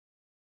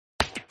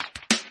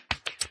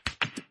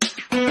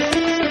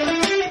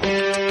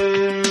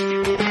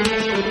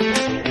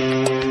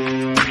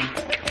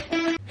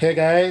Hey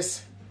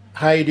guys,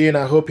 how you doing?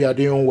 I hope you are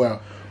doing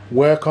well.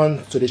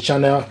 Welcome to the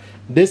channel.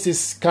 This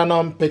is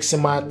Canon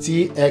Pixma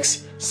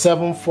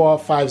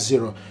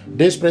TX7450.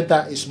 This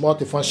printer is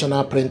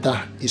multifunctional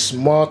printer. It's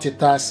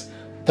multitask,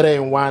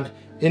 3-in-1.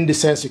 In the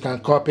sense you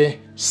can copy,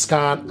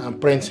 scan and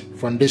print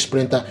from this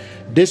printer.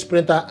 This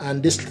printer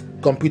and this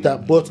computer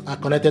both are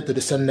connected to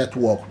the same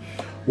network.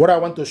 What I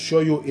want to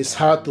show you is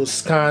how to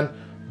scan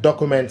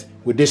document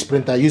with this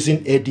printer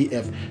using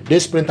ADF.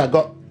 This printer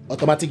got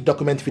automatic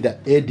document feeder,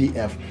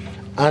 ADF.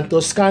 And to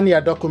scan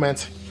your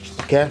document,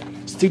 okay,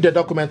 stick the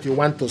document you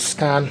want to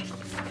scan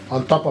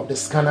on top of the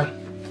scanner.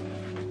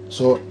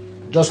 So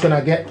just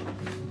gonna get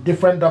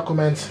different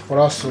documents for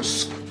us to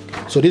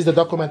so this is the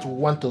document we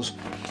want to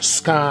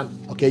scan,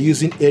 okay,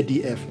 using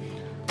ADF.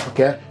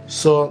 Okay,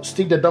 so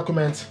stick the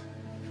document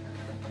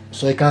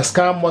so you can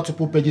scan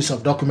multiple pages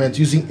of documents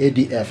using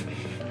ADF.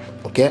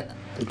 Okay,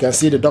 you can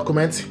see the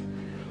document.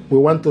 We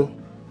want to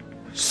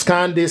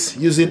scan this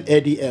using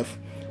ADF.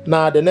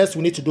 Now the next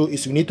we need to do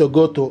is we need to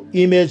go to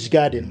Image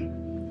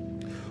Garden.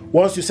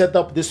 Once you set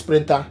up this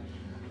printer,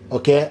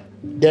 okay,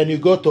 then you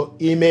go to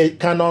Image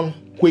Canon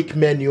quick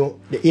menu,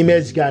 the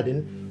Image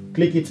Garden,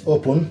 click it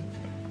open,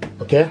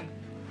 okay,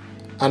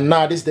 and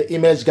now this is the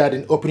Image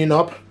Garden opening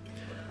up.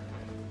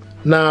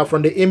 Now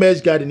from the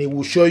Image Garden it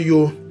will show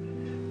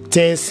you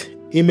things,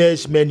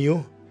 image menu,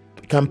 you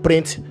can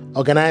print,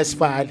 organize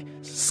file,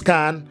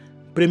 scan,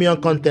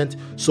 premium content.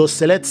 So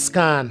select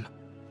scan,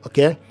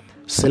 okay,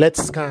 select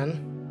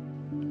scan.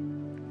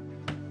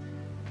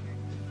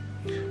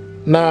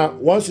 Now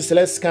once you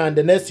select scan,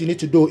 the next you need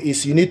to do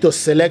is you need to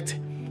select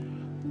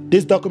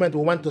this document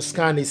we want to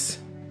scan is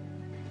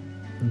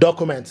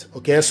document,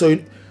 okay. So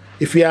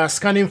if you are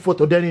scanning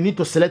photo, then you need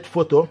to select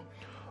photo,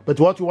 but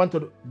what you want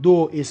to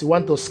do is you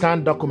want to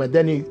scan document,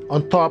 then you,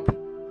 on top,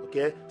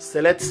 okay,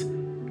 select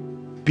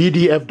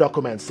PDF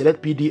document,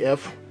 select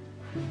PDF,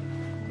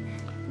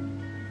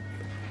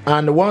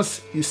 and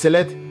once you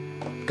select,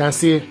 you can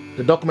see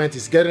the document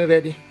is getting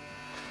ready.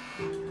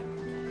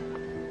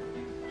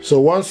 So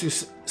once you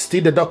see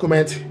the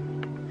document,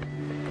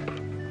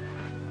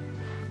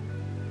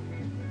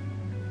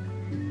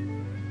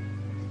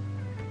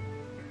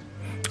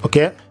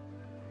 okay,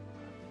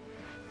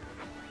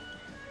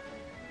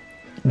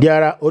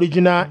 there are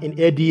original in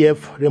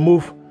ADF.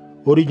 Remove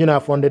original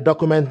from the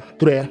document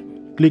tray,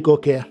 click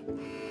OK.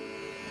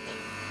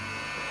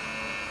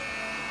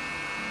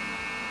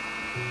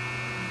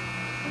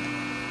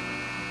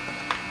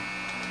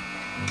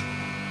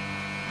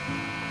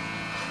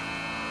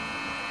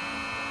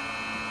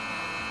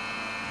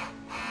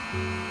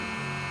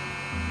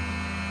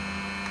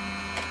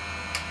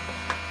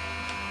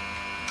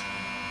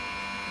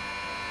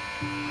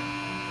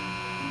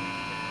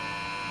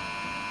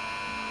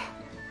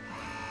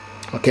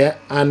 Okay,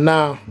 and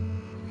now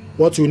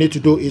what we need to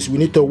do is we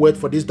need to wait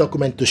for this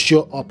document to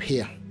show up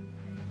here.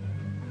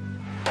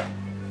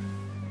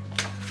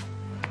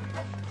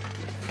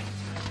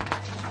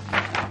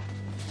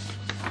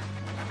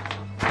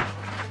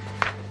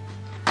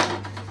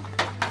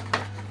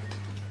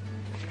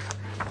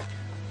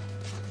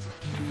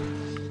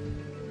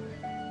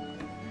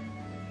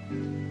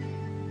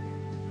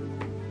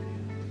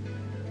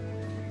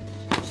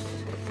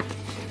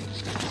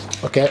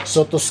 Okay,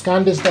 so to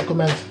scan this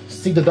document,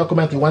 stick the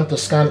document you want to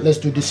scan. Let's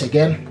do this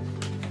again.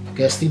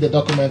 Okay, stick the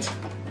document.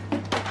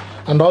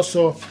 And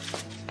also,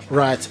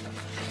 right,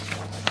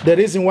 the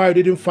reason why you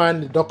didn't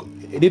find the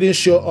it didn't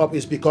show up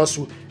is because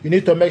you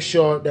need to make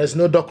sure there's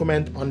no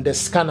document on the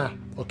scanner.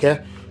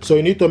 Okay, so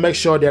you need to make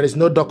sure there is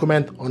no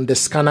document on the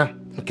scanner.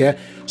 Okay,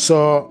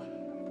 so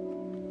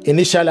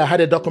initially I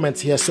had a document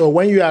here, so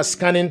when you are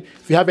scanning,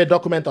 if you have a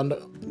document on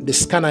the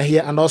scanner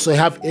here and also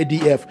have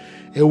ADF,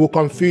 it will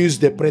confuse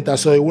the printer,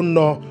 so it won't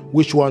know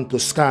which one to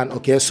scan.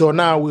 Okay, so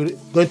now we're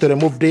going to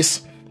remove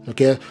this.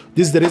 Okay,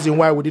 this is the reason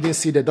why we didn't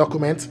see the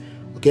document.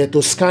 Okay,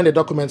 to scan the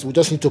documents we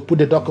just need to put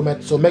the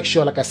document, so make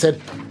sure, like I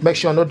said, make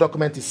sure no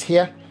document is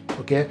here.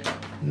 Okay,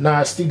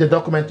 now stick the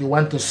document you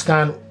want to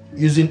scan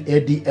using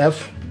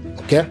ADF,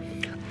 okay,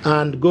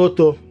 and go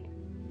to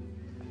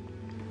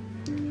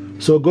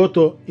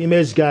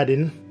Image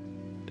Garden,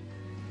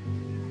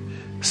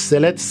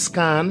 select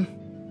scan,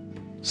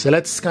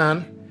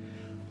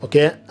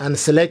 okay, and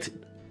select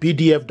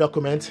PDF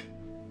document,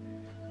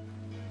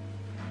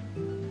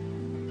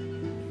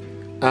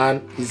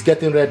 and it's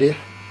getting ready. You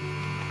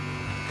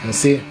can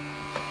see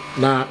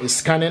now it's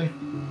scanning,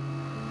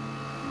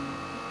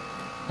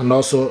 and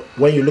also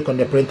when you look on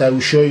the printer it will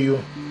show you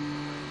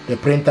the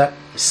printer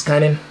is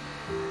scanning.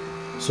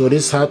 So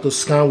this is how to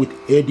scan with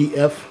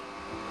ADF.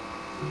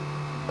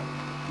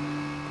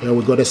 Here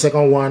we go, the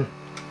second one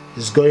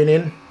is going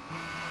in.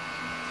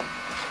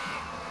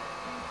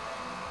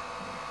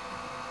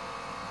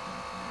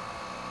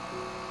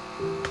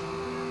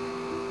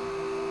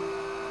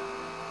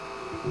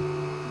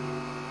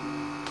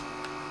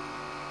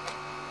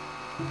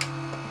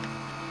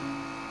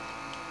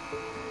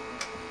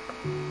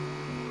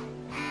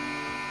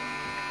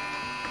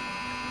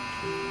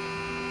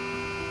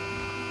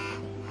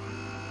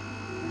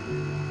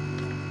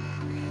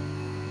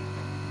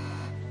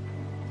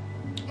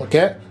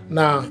 Okay,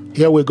 now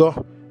here we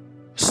go.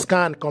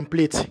 Scan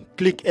complete.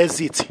 Click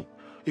exit.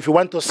 If you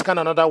want to scan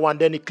another one,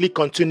 then you click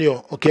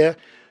continue. Okay,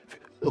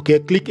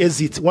 click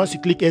exit. Once you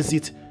click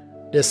exit,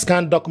 the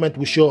scan document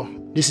will show.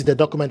 This is the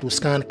document we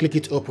scan. Click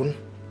it open.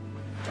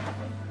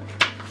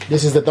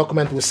 This is the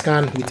document we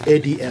scan with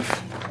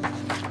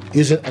ADF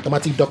using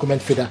automatic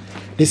document feeder.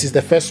 This is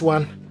the first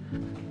one,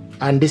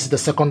 and this is the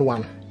second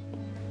one.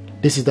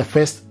 This is the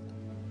first,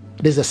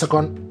 this is the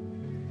second.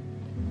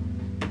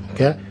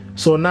 Okay,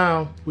 so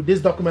now with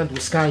this document we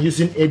scan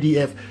using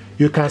ADF,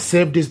 you can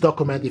save this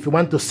document. If you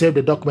want to save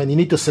the document, you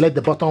need to select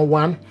the bottom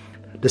one,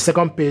 the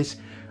second page,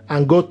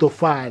 and go to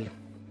file.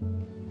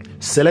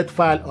 Select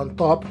file on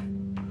top,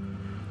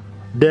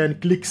 then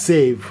click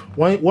save.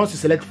 Once you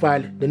select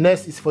file, the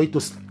next is for you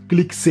to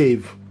click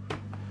save.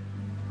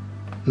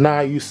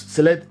 Now you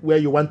select where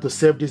you want to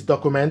save this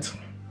document.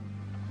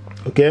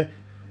 Okay,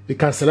 you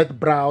can select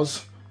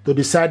browse to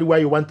decide where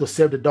you want to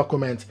save the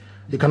document.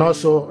 You can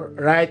also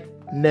write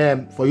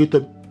name for you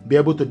to be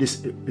able to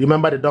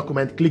remember the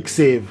document. Click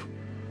save.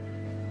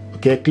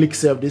 Okay, click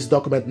save. This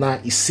document now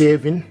is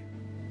saving.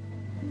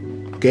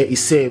 Okay,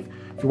 it's saved.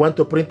 If you want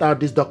to print out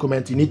this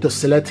document, you need to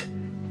select,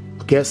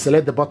 okay,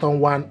 select the bottom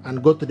one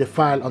and go to the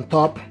file on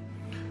top,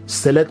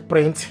 select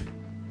print.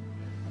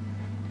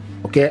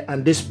 Okay,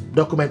 and this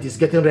document is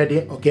getting ready.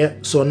 Okay,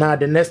 so now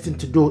the next thing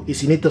to do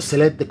is you need to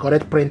select the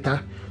correct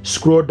printer.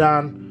 Scroll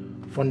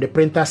down from the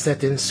printer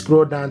settings,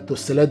 scroll down to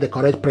select the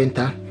correct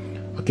printer.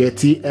 Okay,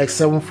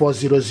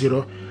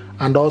 TX7400,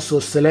 and also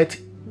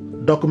select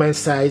document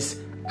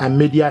size and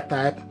media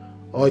type,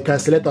 or you can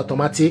select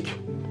automatic.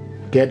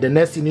 Okay, the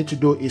next thing you need to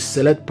do is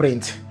select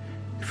print.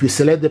 If you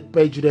select the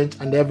page range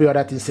and every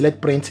other thing,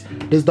 select print.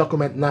 This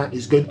document now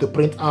is going to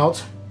print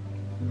out.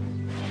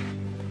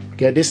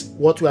 Okay, this,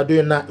 what we are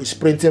doing now is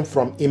printing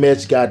from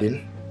Image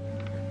Garden.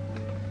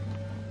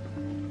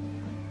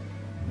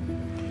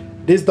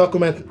 This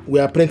document we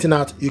are printing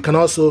out, you can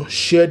also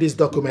share this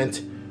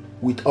document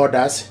with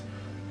others.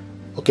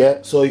 Okay,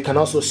 so you can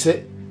also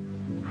share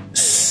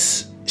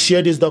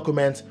this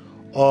document,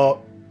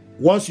 or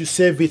once you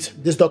save it,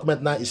 this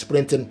document now is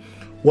printing.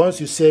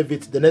 Once you save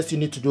it, the next thing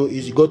you need to do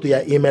is you go to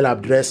your email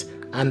address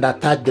and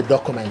attach the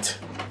document.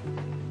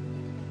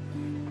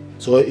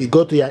 So you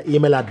go to your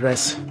email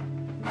address.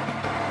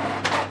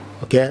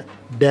 Okay,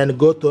 then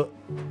go to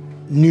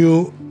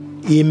new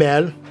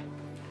email,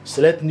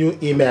 select new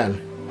email,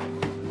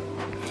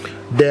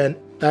 then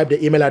type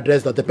the email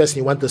address of the person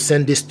you want to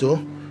send this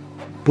to,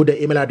 put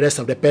the email address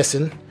of the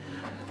person,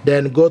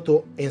 then go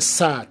to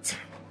insert.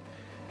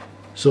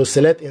 So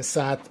select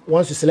insert.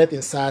 Once you select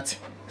insert,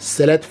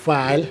 select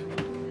file.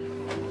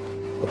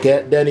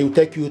 Okay, then it will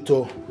take you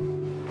to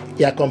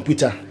your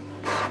computer.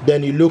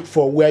 Then you look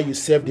for where you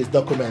save this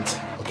document.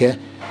 Okay,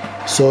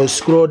 so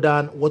scroll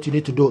down. What you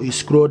need to do is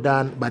scroll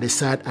down by the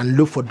side and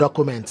look for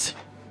documents.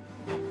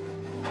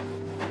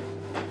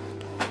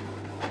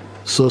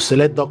 So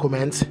select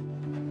document.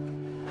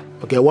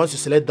 Okay, once you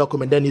select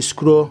document, then you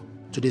scroll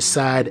to the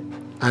side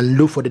and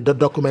look for the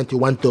document you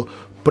want to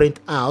print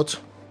out.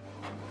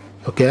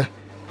 Okay,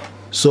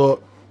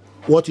 so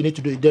what you need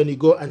to do, then you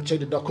go and check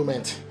the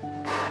document.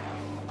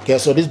 Okay,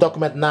 so this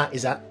document now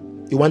is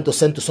you want to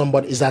send to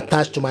somebody, is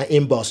attached to my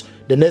inbox.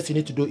 The next you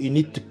need to do, you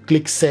need to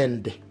click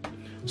send.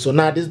 So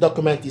now this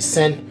document is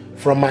sent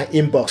from my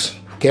inbox.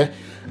 Okay,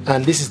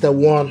 and this is the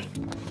one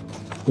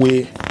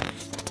we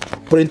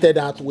printed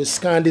out. We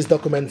scanned this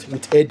document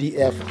with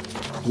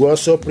ADF. We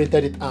also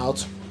printed it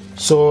out.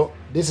 So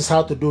this is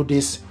how to do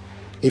this.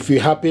 If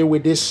you're happy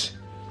with this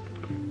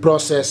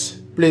process,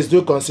 please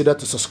do consider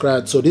to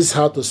subscribe. So this is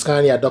how to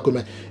scan your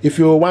document. If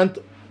you want,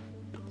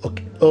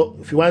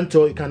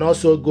 you can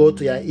also go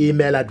to your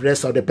email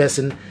address of the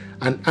person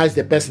and ask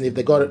the person if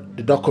they got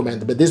the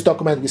document. But this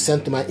document we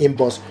sent to my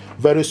inbox.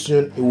 Very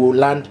soon it will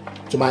land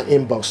to my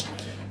inbox.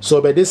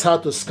 So but this is how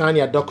to scan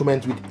your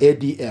document with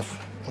ADF.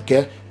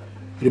 Okay,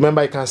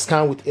 remember you can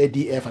scan with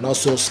ADF and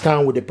also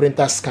scan with the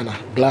printer scanner,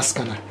 glass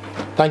scanner.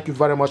 Thank you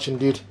very much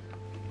indeed,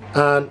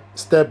 and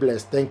stay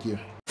blessed. Thank you.